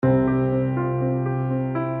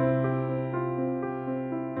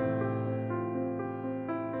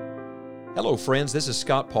Hello, friends. This is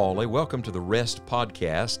Scott Pauley. Welcome to the Rest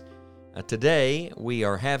Podcast. Today, we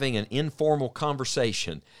are having an informal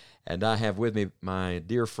conversation, and I have with me my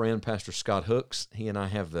dear friend, Pastor Scott Hooks. He and I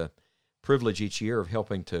have the privilege each year of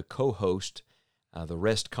helping to co-host the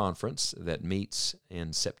Rest Conference that meets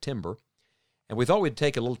in September. And we thought we'd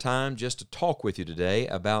take a little time just to talk with you today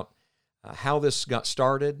about how this got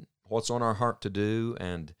started, what's on our heart to do,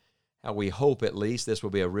 and how we hope at least this will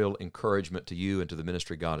be a real encouragement to you and to the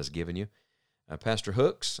ministry God has given you. Pastor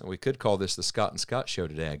Hooks, we could call this the Scott and Scott Show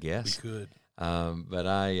today, I guess. We could. But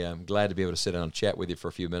I am glad to be able to sit down and chat with you for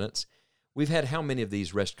a few minutes. We've had how many of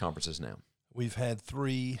these Rest conferences now? We've had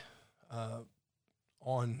 3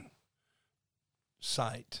 on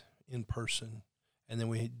site, in person, and then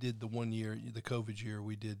we did the 1 year, the COVID year,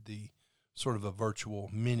 we did the sort of a virtual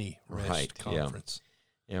mini Rest conference.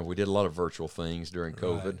 Yeah, we did a lot of virtual things during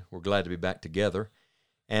COVID. Right. We're glad to be back together,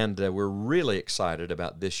 and we're really excited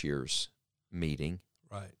about this year's meeting.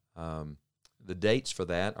 Right. The dates for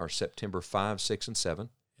that are September 5, 6, and 7.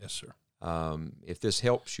 Yes, sir. If this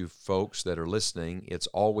helps you folks that are listening, it's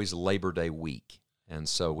always Labor Day week, and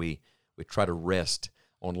so we try to rest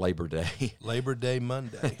on Labor Day. Labor Day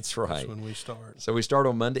Monday. That's right. That's when we start. So we start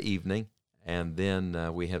on Monday evening, and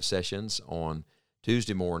then we have sessions on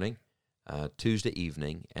Tuesday morning, Tuesday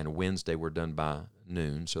evening, and Wednesday we're done by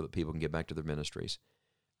noon so that people can get back to their ministries.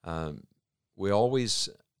 We always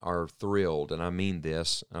are thrilled, and I mean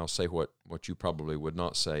this, I'll say what you probably would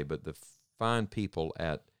not say, but the fine people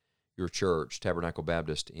at your church, Tabernacle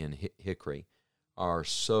Baptist in Hickory, are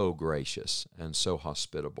so gracious and so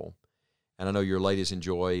hospitable. And I know your ladies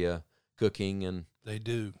enjoy cooking, and they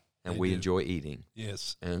do. And we enjoy eating.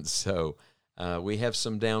 Yes. And so we have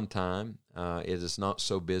some downtime. It is not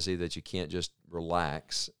so busy that you can't just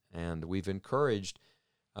relax, and we've encouraged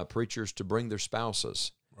preachers to bring their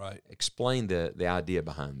spouses. Right. Explain the idea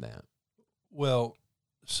behind that. Well,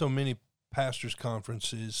 so many pastors'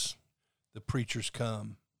 conferences, the preachers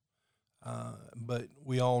come, but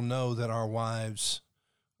we all know that our wives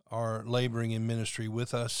are laboring in ministry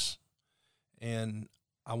with us, and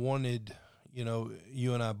I wanted,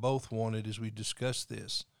 you and I both wanted, as we discussed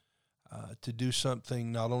this, to do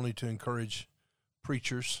something not only to encourage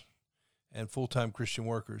preachers and full-time Christian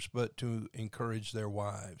workers, but to encourage their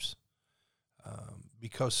wives.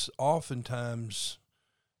 Because oftentimes,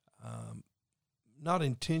 not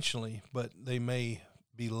intentionally, but they may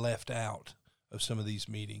be left out of some of these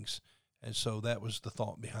meetings. And so that was the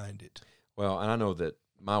thought behind it. Well, and I know that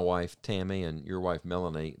my wife, Tammy, and your wife,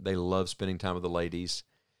 Melanie, they love spending time with the ladies.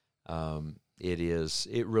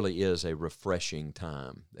 It really is a refreshing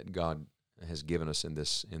time that God has given us in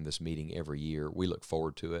this meeting every year. We look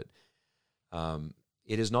forward to it.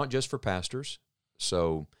 It is not just for pastors,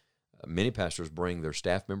 so many pastors bring their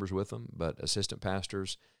staff members with them, but assistant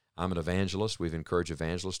pastors, I'm an evangelist. We've encouraged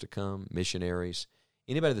evangelists to come, missionaries,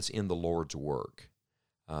 anybody that's in the Lord's work.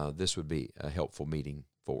 This would be a helpful meeting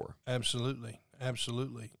for. Absolutely,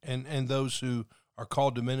 absolutely. And those who are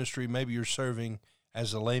called to ministry, maybe you're serving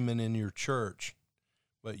as a layman in your church,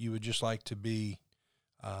 but you would just like to be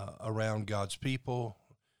around God's people,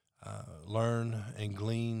 learn and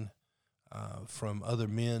glean from other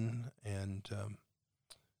men, and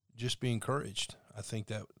just be encouraged. I think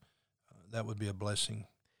that would be a blessing.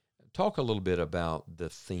 Talk a little bit about the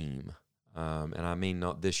theme, and I mean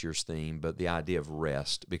not this year's theme, but the idea of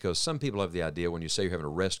rest, because some people have the idea when you say you're having a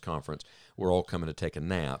rest conference, we're all coming to take a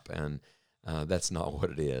nap, and that's not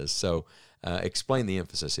what it is. So explain the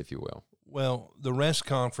emphasis, if you will. Well, the Rest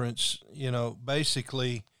Conference,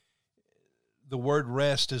 basically the word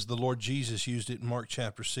rest, as the Lord Jesus used it in Mark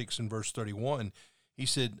chapter 6 and verse 31, he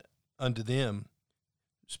said unto them,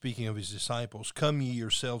 speaking of his disciples, "Come ye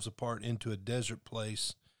yourselves apart into a desert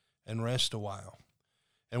place and rest a while."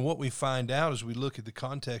 And what we find out as we look at the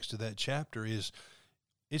context of that chapter is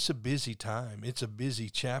it's a busy time. It's a busy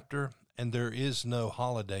chapter, and there is no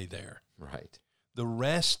holiday there. Right. The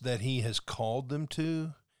rest that he has called them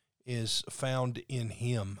to is found in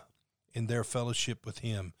him, in their fellowship with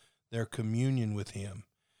him, their communion with him.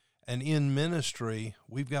 And in ministry,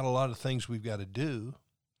 we've got a lot of things we've got to do,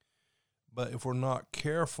 but if we're not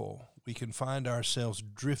careful, we can find ourselves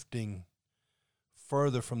drifting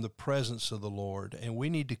further from the presence of the Lord, and we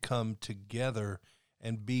need to come together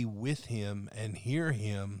and be with him and hear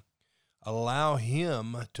him, allow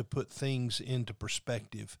him to put things into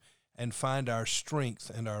perspective, and find our strength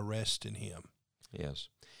and our rest in him. Yes.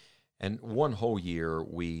 And one whole year,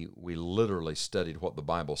 we literally studied what the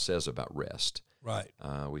Bible says about rest. Right.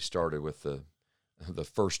 We started with the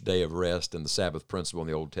first day of rest and the Sabbath principle in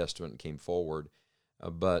the Old Testament and came forward.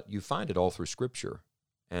 But you find it all through Scripture.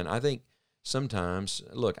 And I think sometimes,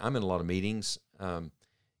 look, I'm in a lot of meetings.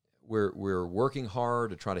 We're working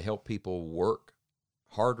hard to try to help people work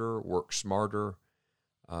harder, work smarter.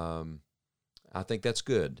 I think that's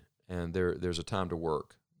good, and there's a time to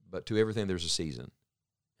work. But to everything, there's a season,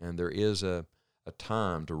 and there is a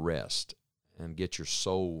time to rest and get your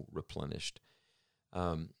soul replenished.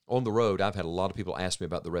 On the road, I've had a lot of people ask me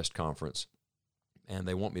about the Rest Conference, and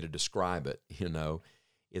they want me to describe it.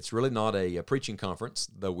 It's really not a preaching conference,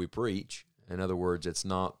 though we preach. In other words, it's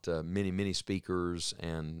not many speakers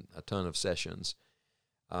and a ton of sessions.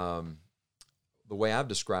 The way I've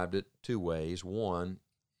described it, two ways. One,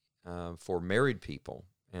 for married people,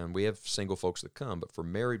 and we have single folks that come, but for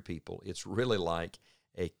married people, it's really like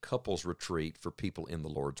a couples retreat for people in the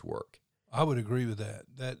Lord's work. I would agree with that.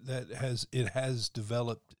 It has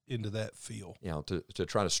developed into that feel. To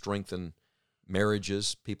try to strengthen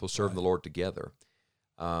marriages, people serving the Lord together.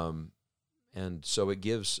 And so it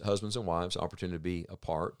gives husbands and wives opportunity to be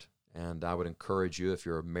apart. And I would encourage you, if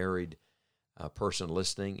you're a married person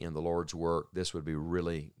listening in the Lord's work, this would be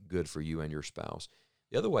really good for you and your spouse.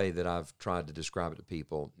 The other way that I've tried to describe it to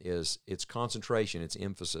people is its concentration, its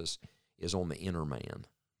emphasis is on the inner man.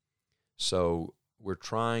 So we're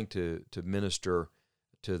trying to minister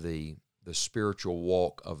to the spiritual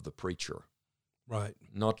walk of the preacher. Right.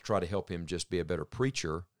 Not to try to help him just be a better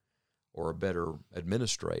preacher or a better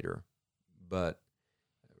administrator, but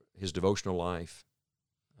his devotional life,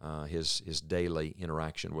 his daily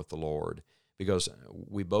interaction with the Lord, because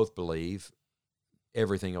we both believe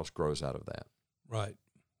everything else grows out of that. Right.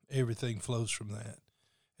 Everything flows from that.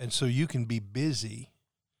 And so you can be busy,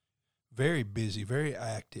 very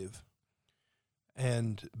active,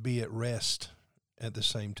 and be at rest at the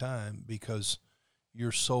same time, because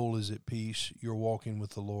your soul is at peace, you're walking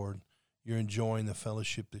with the Lord, you're enjoying the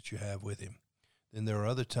fellowship that you have with him. Then there are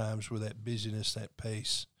other times where that busyness, that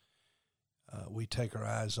pace, we take our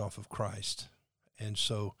eyes off of Christ. And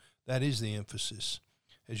so that is the emphasis.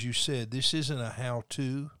 As you said, this isn't a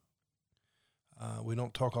how-to. We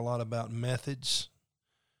don't talk a lot about methods,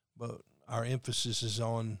 but our emphasis is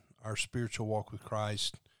on our spiritual walk with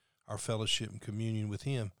Christ, our fellowship and communion with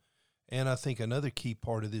him. And I think another key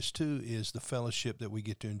part of this, too, is the fellowship that we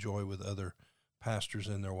get to enjoy with other pastors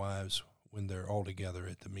and their wives when they're all together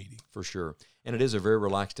at the meeting. For sure. And it is a very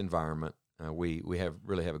relaxed environment. We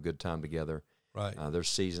really have a good time together. Right. There's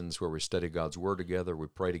seasons where we study God's Word together, we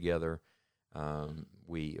pray together,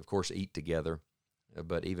 we, of course, eat together,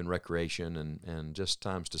 but even recreation and just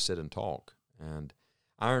times to sit and talk. And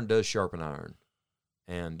iron does sharpen iron.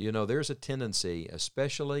 And, there's a tendency,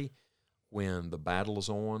 especially when the battle is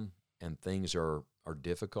on and things are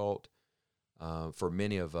difficult, for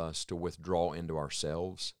many of us to withdraw into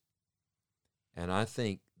ourselves. And I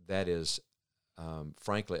think that is,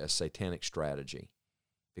 frankly, a satanic strategy,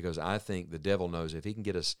 because I think the devil knows if he can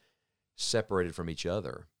get us separated from each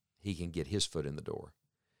other, he can get his foot in the door.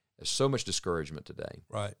 There's so much discouragement today.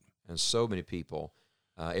 Right. And so many people,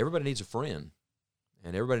 everybody needs a friend,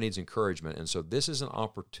 and everybody needs encouragement. And so this is an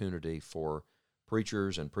opportunity for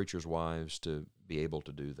preachers and preachers' wives to be able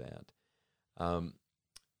to do that.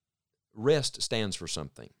 Rest stands for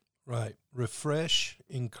something. Right. Refresh,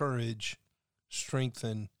 encourage,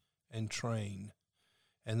 strengthen, and train.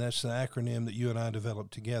 And that's the acronym that you and I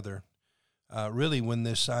developed together. Really, when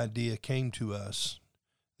this idea came to us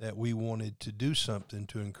that we wanted to do something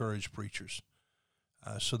to encourage preachers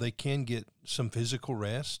so they can get some physical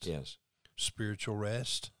rest, yes, spiritual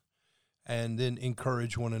rest, and then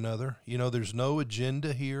encourage one another. There's no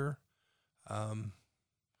agenda here.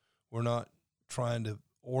 We're not trying to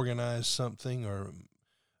organize something or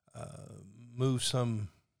move some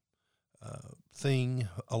thing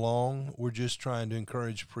along. We're just trying to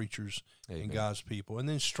encourage preachers Amen. And God's people, and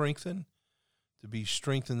then to be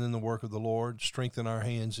strengthened in the work of the Lord, strengthen our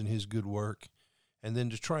hands in his good work, and then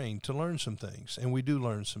to train, to learn some things. And we do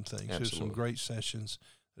learn some things. Absolutely. There's some great sessions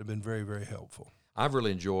that have been very, very helpful. I've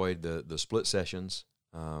really enjoyed the split sessions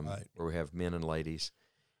Right. where we have men and ladies,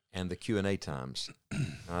 and the Q&A times.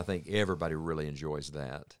 I think everybody really enjoys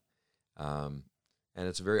that. And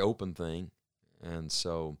it's a very open thing. And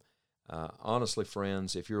so, honestly,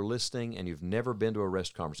 friends, if you're listening and you've never been to a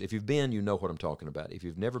Rest Conference, if you've been, you know what I'm talking about. If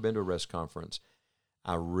you've never been to a Rest Conference,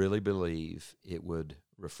 I really believe it would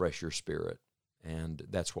refresh your spirit, and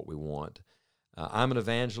that's what we want. I'm an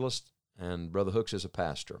evangelist, and Brother Hooks is a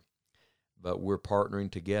pastor, but we're partnering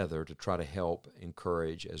together to try to help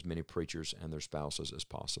encourage as many preachers and their spouses as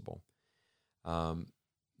possible.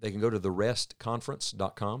 They can go to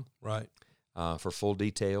therestconference.com Right. For full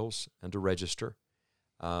details and to register.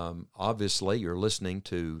 Obviously, you're listening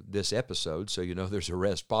to this episode, so you know there's a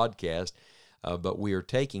Rest podcast. but we are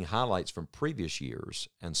taking highlights from previous years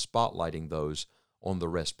and spotlighting those on the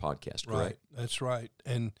Rest podcast, correct? Right, that's right.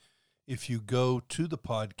 And if you go to the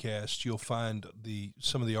podcast, you'll find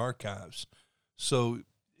some of the archives. So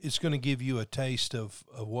it's going to give you a taste of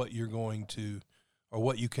what you're going to, or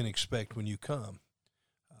what you can expect when you come.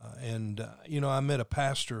 I met a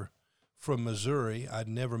pastor from Missouri. I'd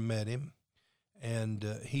never met him. And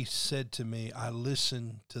he said to me, I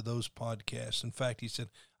listened to those podcasts. In fact, he said,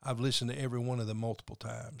 I've listened to every one of them multiple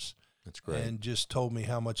times. That's great. And just told me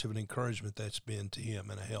how much of an encouragement that's been to him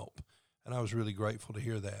and a help. And I was really grateful to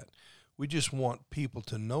hear that. We just want people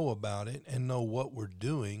to know about it and know what we're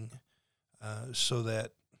doing, so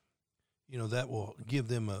that, that will give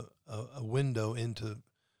them a window into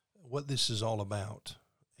what this is all about,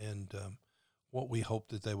 and what we hope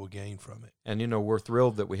that they will gain from it. And, we're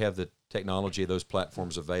thrilled that we have the technology, those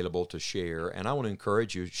platforms available to share. And I want to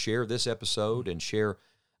encourage you, share this episode and share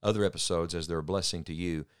other episodes as they're a blessing to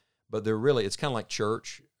you. But it's kind of like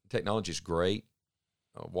church. Technology is great.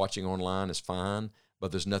 Watching online is fine,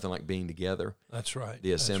 but there's nothing like being together. That's right.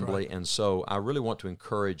 The assembly. That's right. And so I really want to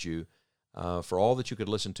encourage you, for all that you could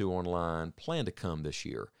listen to online, plan to come this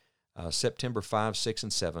year. September 5, 6,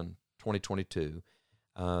 and 7, 2022.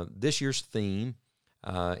 This year's theme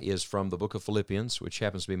is from the book of Philippians, which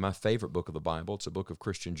happens to be my favorite book of the Bible. It's a book of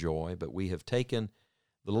Christian joy, but we have taken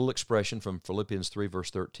the little expression from Philippians 3,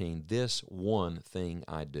 verse 13, this one thing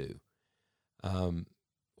I do.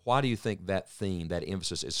 Why do you think that theme, that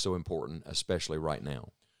emphasis is so important, especially right now?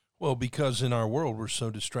 Well, because in our world we're so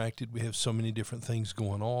distracted. We have so many different things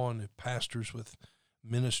going on, pastors with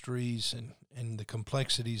ministries and the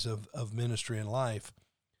complexities of ministry and life.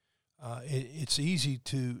 It's easy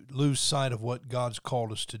to lose sight of what God's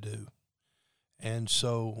called us to do. And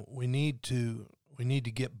so we need to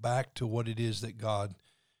get back to what it is that God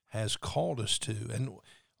has called us to. And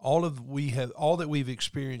all that we've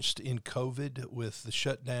experienced in COVID with the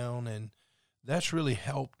shutdown, and that's really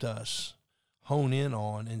helped us hone in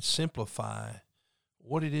on and simplify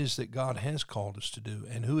what it is that God has called us to do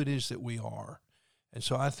and who it is that we are. And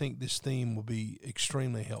so I think this theme will be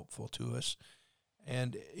extremely helpful to us.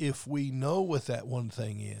 And if we know what that one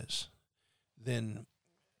thing is, then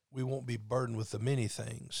we won't be burdened with the many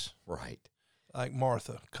things. Right. Like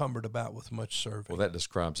Martha, cumbered about with much serving. Well, that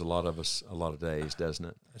describes a lot of us a lot of days, doesn't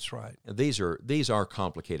it? That's right. And these are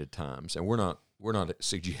complicated times, and we're not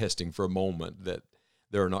suggesting for a moment that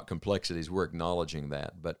there are not complexities. We're acknowledging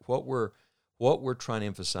that. But what we're trying to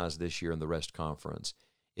emphasize this year in the Rest Conference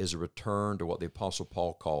is a return to what the Apostle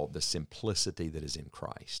Paul called the simplicity that is in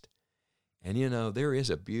Christ. And there is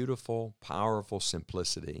a beautiful, powerful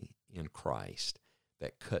simplicity in Christ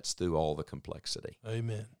that cuts through all the complexity.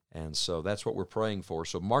 Amen. And so that's what we're praying for.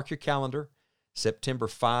 So mark your calendar, September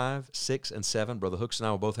 5, 6, and 7. Brother Hooks and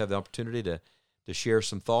I will both have the opportunity to share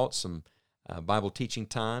some thoughts, some Bible teaching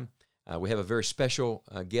time. We have a very special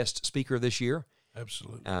guest speaker this year.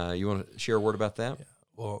 Absolutely. You want to share a word about that? Yeah.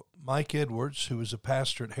 Well, Mike Edwards, who was a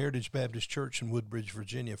pastor at Heritage Baptist Church in Woodbridge,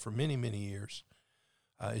 Virginia for many, many years,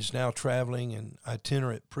 is now traveling in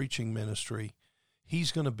itinerant preaching ministry.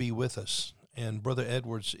 He's going to be with us. And Brother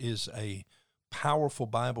Edwards is a powerful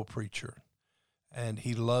Bible preacher, and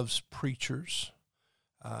he loves preachers,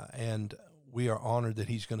 and we are honored that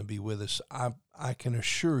he's going to be with us. I can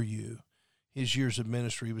assure you, his years of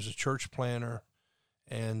ministry, he was a church planner,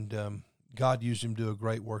 and God used him to do a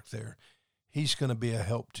great work there. He's going to be a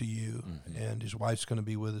help to you, and his wife's going to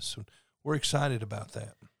be with us. And we're excited about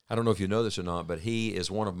that. I don't know if you know this or not, but he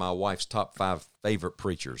is one of my wife's top 5 favorite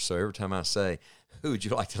preachers. So every time I say, who would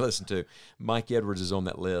you like to listen to, Mike Edwards is on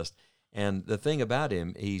that list. And the thing about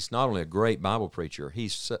him, he's not only a great Bible preacher,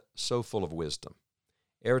 he's so full of wisdom.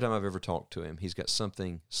 Every time I've ever talked to him, he's got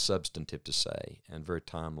something substantive to say and very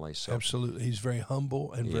timely. So absolutely. He's very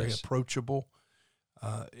humble and very approachable.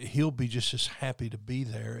 He'll be just as happy to be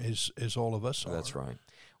there as all of us are. That's right.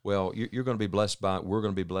 Well, you're going to be blessed by it. We're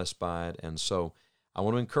going to be blessed by it. And so I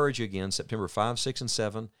want to encourage you again, September 5, 6, and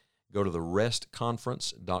 7, go to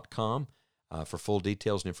therestconference.com for full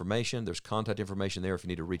details and information. There's contact information there if you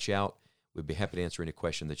need to reach out. We'd be happy to answer any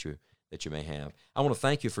question that you may have. I want to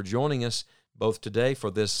thank you for joining us both today for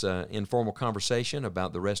this informal conversation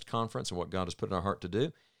about the Rest Conference and what God has put in our heart to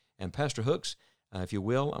do. And Pastor Hooks, if you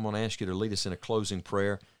will, I'm going to ask you to lead us in a closing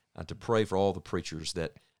prayer to pray for all the preachers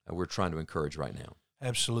that we're trying to encourage right now.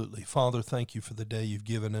 Absolutely. Father, thank you for the day you've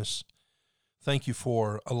given us. Thank you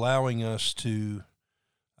for allowing us to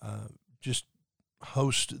just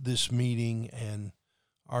host this meeting. And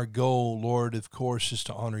our goal, Lord, of course, is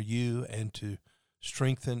to honor you and to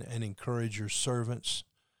strengthen and encourage your servants.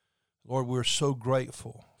 Lord, we're so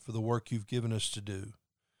grateful for the work you've given us to do.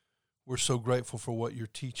 We're so grateful for what you're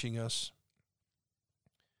teaching us.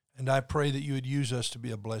 And I pray that you would use us to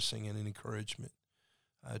be a blessing and an encouragement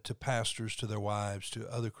to pastors, to their wives, to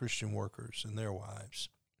other Christian workers and their wives.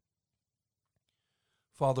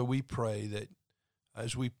 Father, we pray that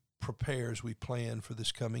as we prepare, as we plan for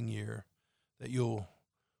this coming year, that you'll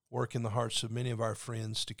work in the hearts of many of our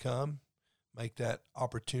friends to come, make that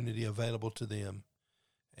opportunity available to them.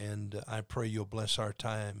 And I pray you'll bless our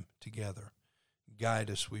time together.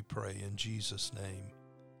 Guide us, we pray, in Jesus' name.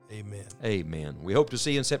 Amen. Amen. We hope to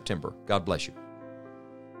see you in September. God bless you.